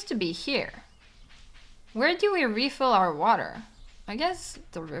it used to be here. Where do we refill our water? I guess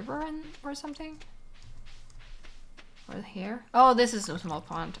the river or something? Or here? Oh, this is a small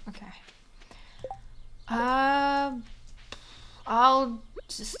pond. Okay. I'll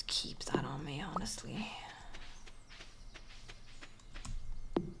just keep that on me, honestly.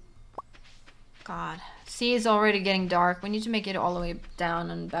 God. See, it's already getting dark. We need to make it all the way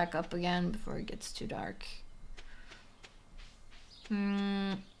down and back up again before it gets too dark.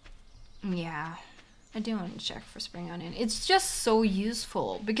 Yeah. I do want to check for spring onion. It's just so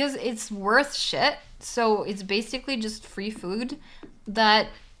useful because it's worth shit. So it's basically just free food that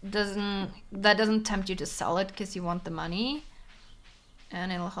doesn't tempt you to sell it because you want the money.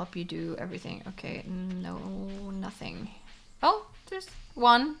 And it'll help you do everything. Okay, no, nothing. Oh, there's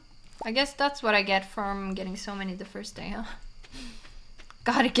one. I guess that's what I get from getting so many the first day, huh?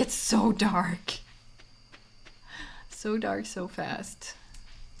 God, it gets so dark. So dark so fast.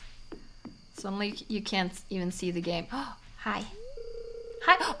 Suddenly you can't even see the game. Oh, hi.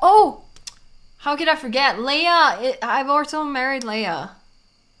 Hi. Oh! How could I forget? Leia! I've also married Leia.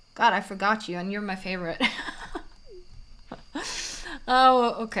 God, I forgot you and you're my favorite.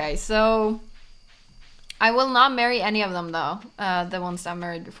 Oh, okay. So I will not marry any of them though. The ones I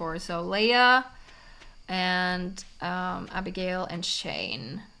married before. So Leia and Abigail and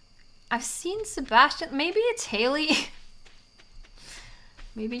Shane. I've seen Sebastian. Maybe it's Haley.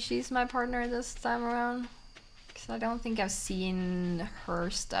 Maybe she's my partner this time around. Because I don't think I've seen her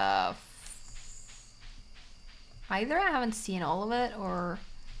stuff. Either I haven't seen all of it or...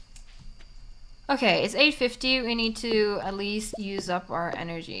 Okay, it's 8:50. We need to at least use up our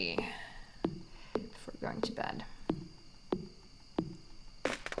energy before going to bed.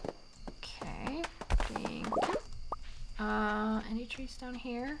 Okay. Any trees down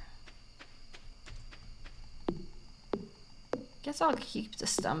here? Guess I'll keep the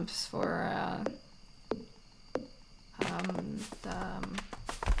stumps for oh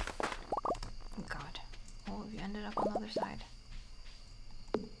god. Oh, you ended up on the other side.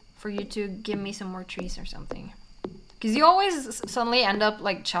 For you to give me some more trees or something. Because you always suddenly end up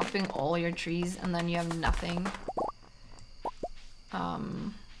like chopping all your trees and then you have nothing.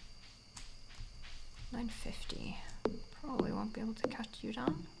 950. Probably won't be able to cut you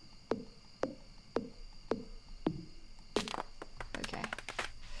down. Okay.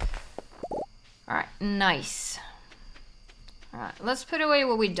 Alright, nice. Alright, let's put away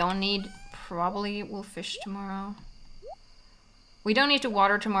what we don't need. Probably we'll fish tomorrow. We don't need to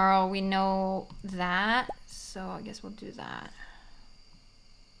water tomorrow, we know that. So I guess we'll do that.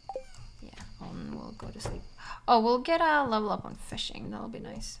 Yeah, and we'll go to sleep. Oh, we'll get a level up on fishing. That'll be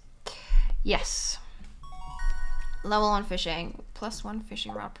nice. Yes. Level 1 fishing. +1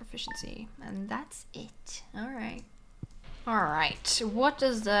 fishing rod proficiency. And that's it. Alright. Alright. What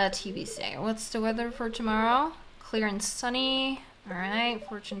does the TV say? What's the weather for tomorrow? Clear and sunny. Alright.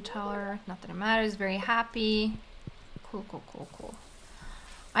 Fortune teller. Not that it matters. Very happy. Cool, cool, cool, cool.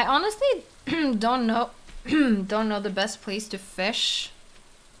 I honestly don't know the best place to fish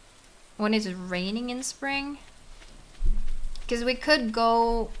when it's raining in spring. Because we could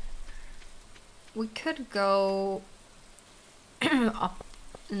go up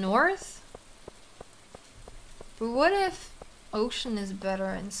north. But what if ocean is better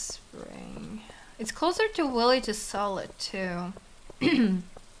in spring? It's closer to Willy to sell it too.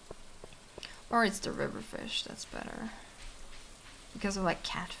 Or it's the river fish that's better. Because of like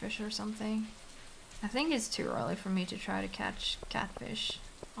catfish or something. I think it's too early for me to try to catch catfish,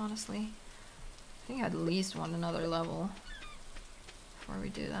 honestly. I think I at least want another level before we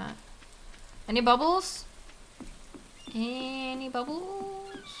do that. Any bubbles? Any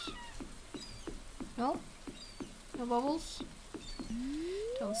bubbles? No? No bubbles?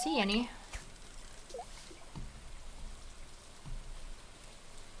 Don't see any.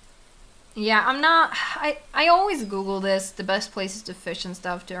 Yeah, I'm not... I always Google this, the best places to fish and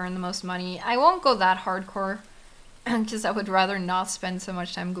stuff to earn the most money. I won't go that hardcore, because I would rather not spend so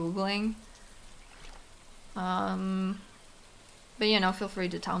much time Googling. But you know, feel free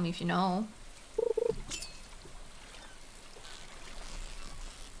to tell me if you know.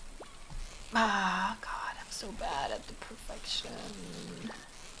 Ah, God, I'm so bad at the perfection.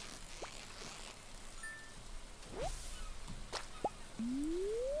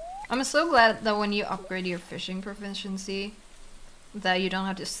 I'm so glad that when you upgrade your fishing proficiency, that you don't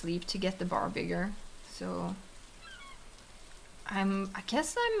have to sleep to get the bar bigger. So I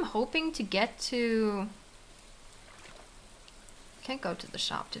guess I'm hoping to get to... Can't go to the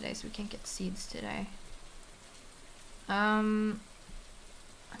shop today, so we can't get seeds today. I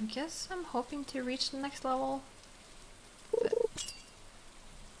guess I'm hoping to reach the next level.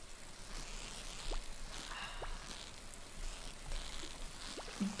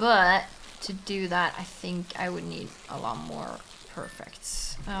 But to do that, I think I would need a lot more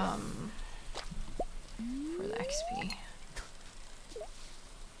perfects for the XP.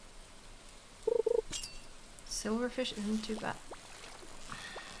 Silverfish isn't too bad.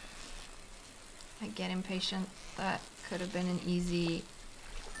 I get impatient. That could have been an easy,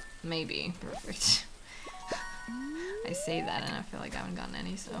 maybe, perfect. I say that and I feel like I haven't gotten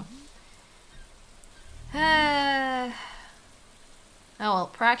any, so. Oh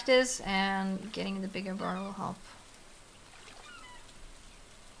well, practice and getting the bigger bar will help.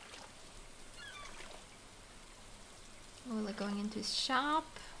 We're going into his shop.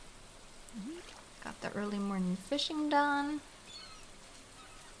 Got the early morning fishing done.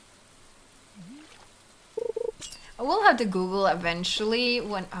 I will have to Google eventually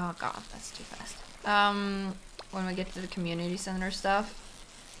when... Oh god, that's too fast. When we get to the community center stuff.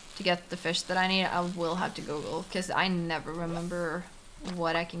 To get the fish that I need, I will have to Google. Because I never remember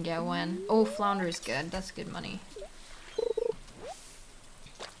what I can get when. Oh, flounder is good. That's good money.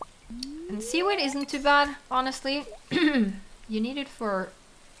 And seaweed isn't too bad, honestly. You need it for...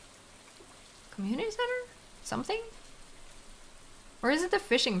 community center? Something? Or is it the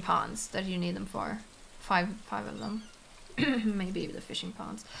fishing ponds that you need them for? Five of them. Maybe the fishing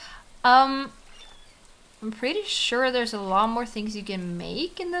ponds. I'm pretty sure there's a lot more things you can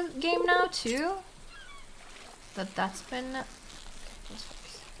make in the game now too. That's been...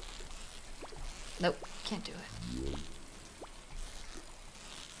 Nope, can't do it.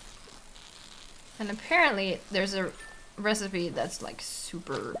 And apparently there's a recipe that's like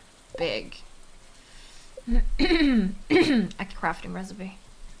super big. A crafting recipe.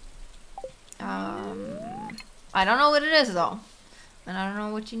 I don't know what it is though. And I don't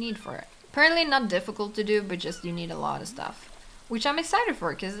know what you need for it. Apparently not difficult to do, but just you need a lot of stuff. which I'm excited for,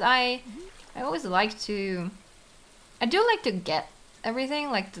 because I always like to... I do like to get everything,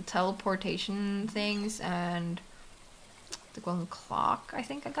 like the teleportation things and the golden clock, I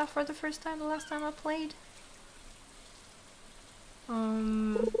think I got for the first time the last time I played.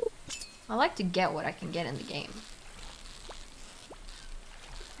 I like to get what I can get in the game.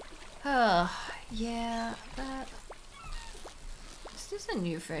 Yeah, that... Is this a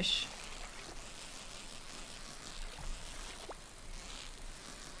new fish?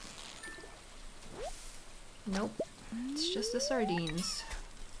 Nope. It's just the sardines.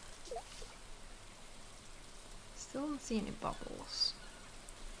 Still don't see any bubbles.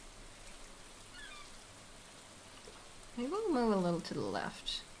 Maybe we'll move a little to the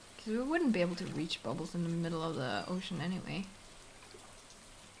left, because we wouldn't be able to reach bubbles in the middle of the ocean anyway.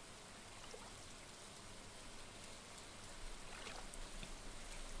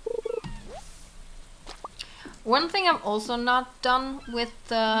 One thing I've also not done with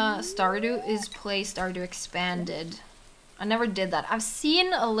Stardew is play Stardew Expanded. I never did that. I've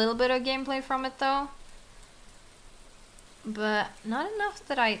seen a little bit of gameplay from it though, but not enough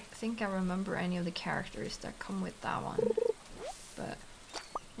that I think I remember any of the characters that come with that one. But,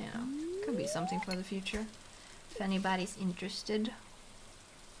 you know, could be something for the future, if anybody's interested.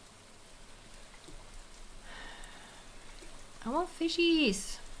 I want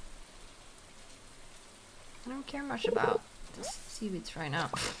fishies! I don't care much about the seaweeds right now.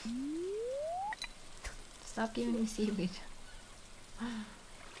 Stop giving me seaweed.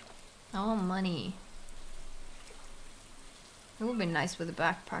 I want money. It would be nice with a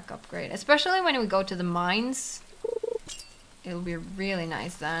backpack upgrade, especially when we go to the mines. It'll be really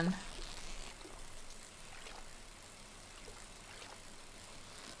nice then.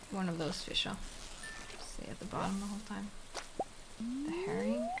 One of those fish will stay at the bottom the whole time. The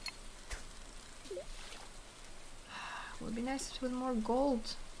herring. Would be nice with more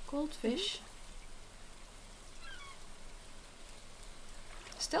goldfish.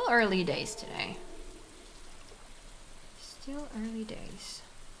 Still early days today. Still early days.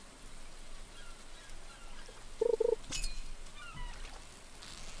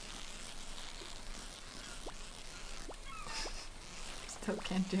 Still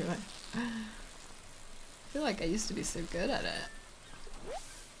can't do it. I feel like I used to be so good at it.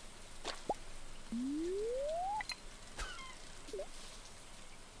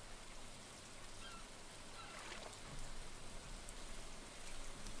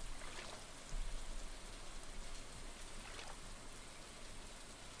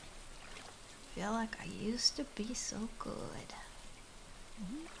 I feel like I used to be so good.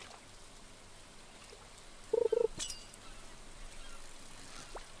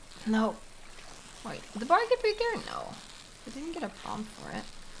 No. Wait, did the bar get bigger? No. I didn't get a prompt for it.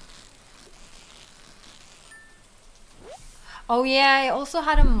 Oh yeah, I also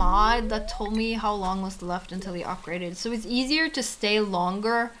had a mod that told me how long was left until you upgraded. So it's easier to stay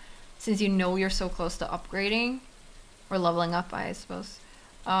longer since you know you're so close to upgrading. Or leveling up, I suppose.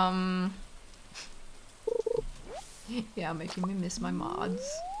 Yeah, making me miss my mods.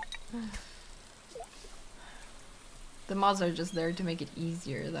 The mods are just there to make it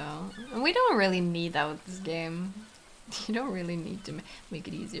easier though. And we don't really need that with this game. You don't really need to make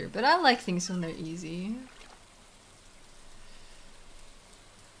it easier. But I like things when they're easy.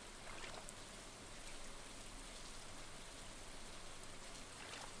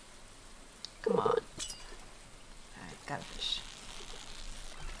 Come on. Alright, got a fish.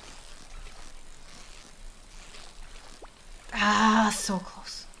 Ah, so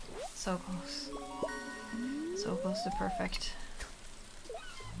close. So close. So close to perfect.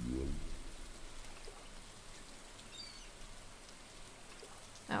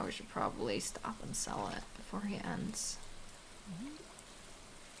 Now we should probably stop and sell it before he ends.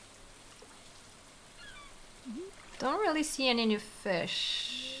 Don't really see any new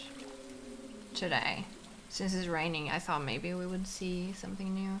fish today. Since it's raining, I thought maybe we would see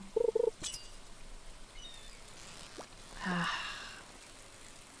something new.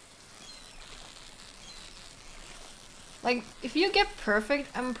 Like, if you get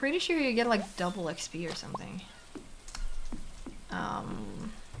perfect, I'm pretty sure you get like double XP or something.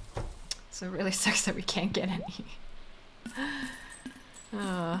 So it really sucks that we can't get any.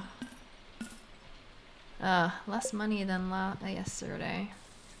 Less money than yesterday.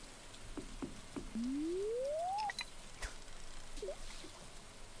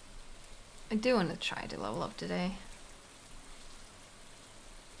 I do want to try to level up today.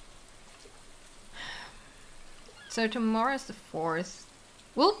 So tomorrow's the 4th.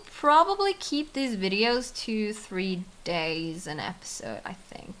 We'll probably keep these videos to 3 days an episode, I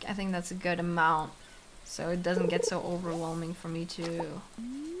think. I think that's a good amount. so it doesn't get so overwhelming for me to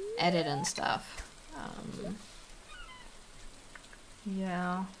edit and stuff.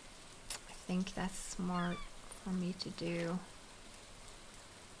 Yeah, I think that's smart for me to do.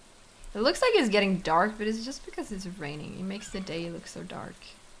 It looks like it's getting dark, but it's just because it's raining. It makes the day look so dark.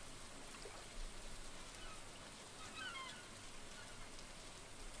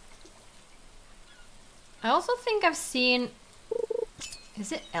 I also think I've seen...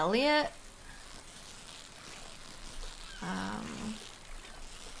 Is it Elliot?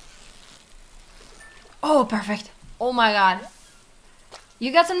 Oh, perfect. Oh my god.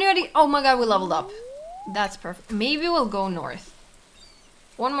 You got some new idea. Oh my god, we leveled up. That's perfect. Maybe we'll go north.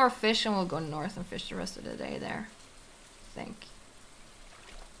 One more fish and we'll go north and fish the rest of the day there. I think.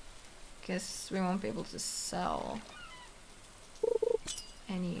 Guess we won't be able to sell.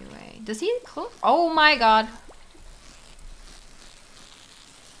 Anyway. Does he close? Oh my god.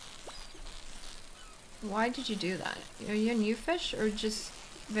 Why did you do that? Are you a new fish or just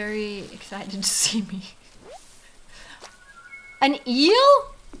very excited to see me? An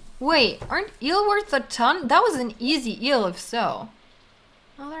eel? Wait, aren't eel worth a ton? That was an easy eel if so.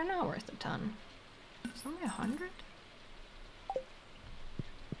 Oh, they're not worth a ton. It's only 100?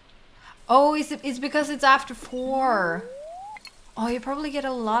 Oh, it's because it's after 4. Oh, you probably get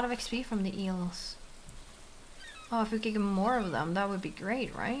a lot of XP from the eels. Oh, if we could get more of them, that would be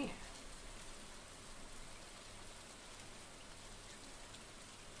great, right?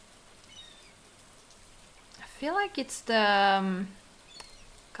 I feel like it's the...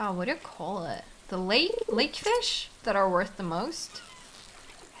 God, what do you call it? The lake fish that are worth the most?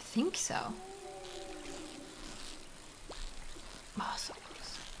 I think so. Oh, so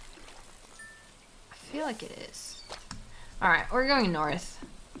close. I feel like it is. Alright, we're going north.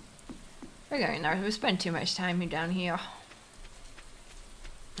 We're going north. We spent too much time down here.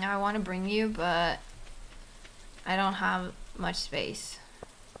 Now I want to bring you, but I don't have much space.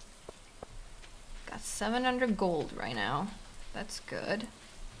 Got 700 gold right now. That's good.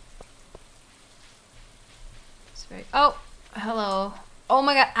 It's very... Oh! Hello. Oh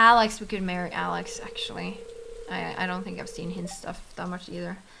my god, Alex. We could marry Alex, actually. I don't think I've seen his stuff that much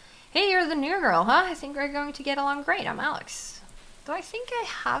either. Hey, you're the new girl, huh? I think we're going to get along great. I'm Alex. Though I think I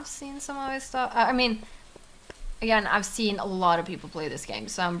have seen some of his stuff. I mean, again, I've seen a lot of people play this game,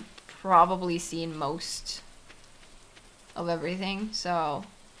 so I'm probably seen most of everything. So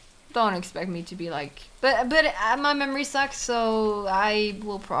don't expect me to be like... But my memory sucks, so I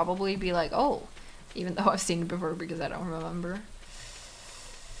will probably be like, oh, even though I've seen it before because I don't remember.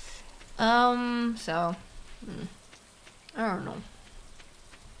 So... I don't know.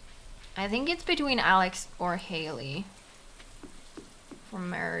 I think it's between Alex or Haley for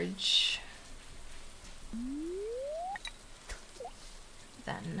marriage.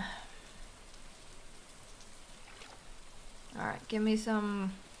 Then. Alright, give me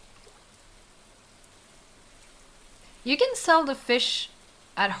some... You can sell the fish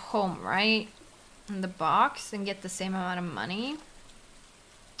at home, right? In the box and get the same amount of money.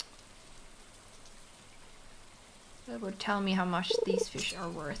 That would tell me how much these fish are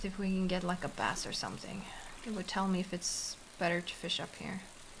worth if we can get like a bass or something. It would tell me if it's better to fish up here.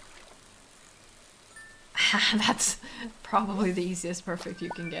 That's probably the easiest perfect you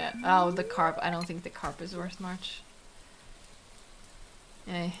can get. Oh, the carp. I don't think the carp is worth much.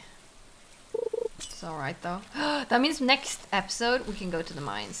 Hey. It's alright though. That means next episode we can go to the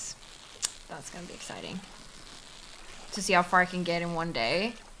mines. That's gonna be exciting. To see how far I can get in one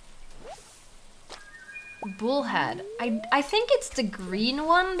day. Bullhead. I think it's the green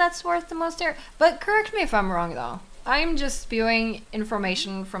one that's worth the most here. But correct me if I'm wrong though. I'm just spewing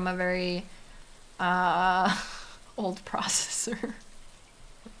information from a very old processor.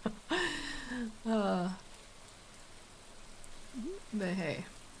 But hey.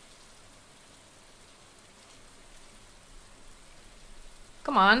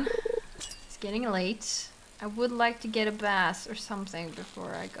 Come on. It's getting late. I would like to get a bass or something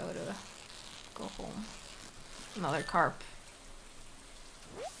before I go home. Another carp.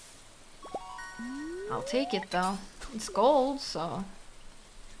 I'll take it though. It's gold, so...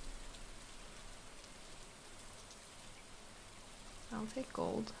 I'll take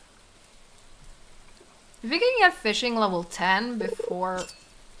gold. If we can get fishing level 10 before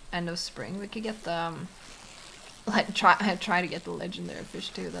end of spring, we could get the... try to get the legendary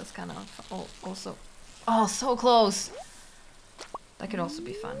fish too. That's kind of also... Oh, so close! That could also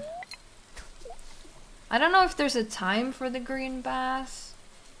be fun. I don't know if there's a time for the green bass.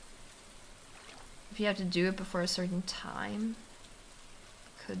 If you have to do it before a certain time.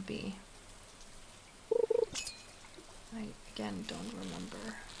 Could be. I, again, don't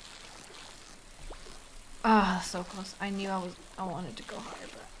remember. Ah, so close. I knew I wanted to go higher,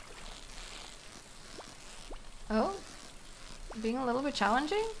 but... Oh? Being a little bit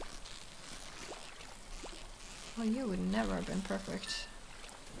challenging? Well, you would never have been perfect.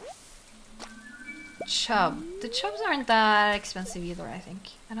 Chub. The chubs aren't that expensive either, I think.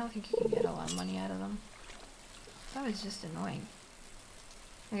 I don't think you can get a lot of money out of them. That was just annoying.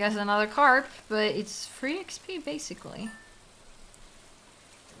 I guess another carp, but it's free XP basically.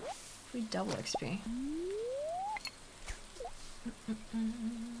 Free double XP.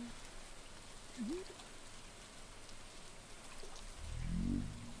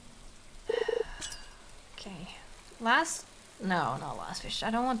 Okay. Last... No, not last fish.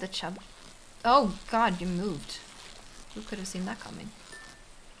 I don't want the chub. Oh god, you moved. Who could have seen that coming?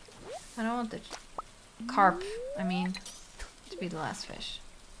 I don't want the carp, I mean, to be the last fish.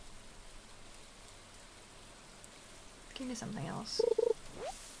 Give me something else.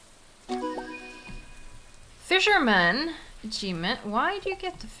 Fisherman achievement. Why do you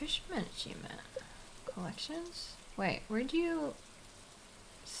get the fisherman achievement? Collections? Wait, where do you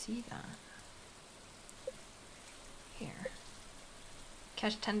see that? Here.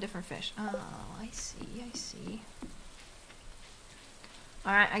 Catch 10 different fish. Oh, I see, I see.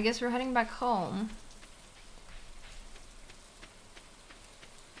 Alright, I guess we're heading back home.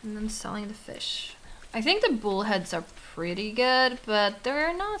 And then selling the fish. I think the bullheads are pretty good, but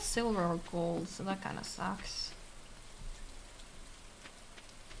they're not silver or gold, so that kind of sucks.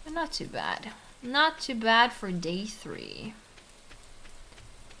 But not too bad. Not too bad for day 3.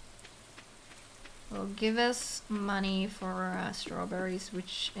 Will give us money for strawberries,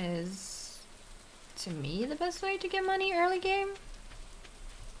 which is, to me, the best way to get money early game.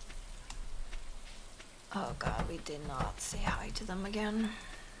 Oh god, we did not say hi to them again.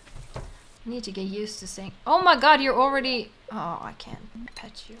 I need to get used to saying, oh my god, you're already... Oh, I can't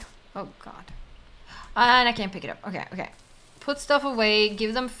pet you. Oh god. And I can't pick it up. Okay, okay. Put stuff away,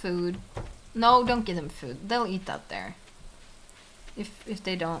 give them food. No, don't give them food. They'll eat that there. If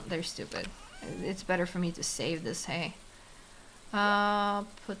they don't, they're stupid. It's better for me to save this hay.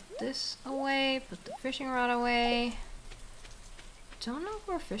 Put this away, put the fishing rod away. Don't know if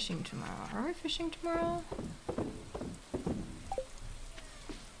we're fishing tomorrow. Are we fishing tomorrow?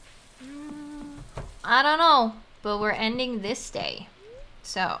 I don't know, but we're ending this day.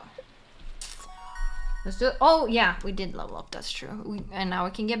 So, let's do it. Oh, yeah, we did level up, that's true. And now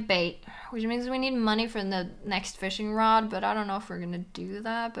we can get bait, which means we need money for the next fishing rod, but I don't know if we're gonna do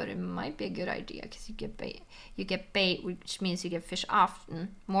that, but it might be a good idea, because you get bait. You get bait, which means you get fish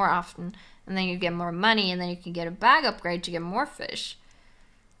often, more often, and then you get more money, and then you can get a bag upgrade to get more fish.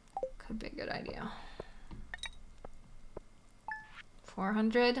 Could be a good idea.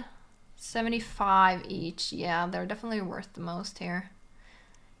 475 each. Yeah, they're definitely worth the most here.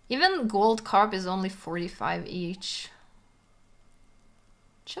 Even gold carp is only 45 each.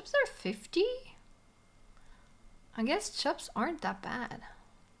 Chips are 50? I guess chips aren't that bad.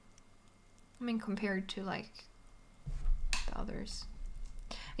 I mean, compared to like the others.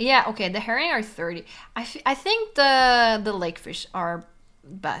 Yeah, okay, the herring are 30. I think the lake fish are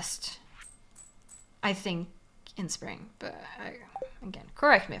best. I think in spring, but again,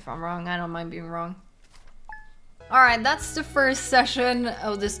 correct me if I'm wrong. I don't mind being wrong. Alright, that's the first session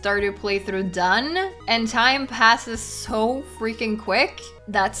of the Stardew playthrough done. And time passes so freaking quick.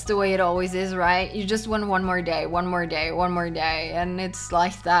 That's the way it always is, right? You just want one more day, one more day, one more day. And it's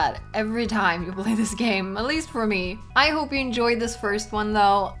like that every time you play this game, at least for me. I hope you enjoyed this first one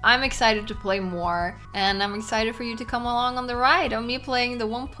though. I'm excited to play more. And I'm excited for you to come along on the ride of me playing the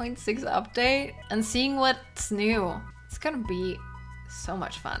 1.6 update and seeing what's new. It's gonna be so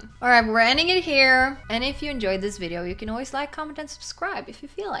much fun. Alright, we're ending it here. And if you enjoyed this video, you can always like, comment, and subscribe if you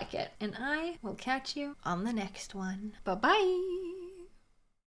feel like it. And I will catch you on the next one. Bye-bye!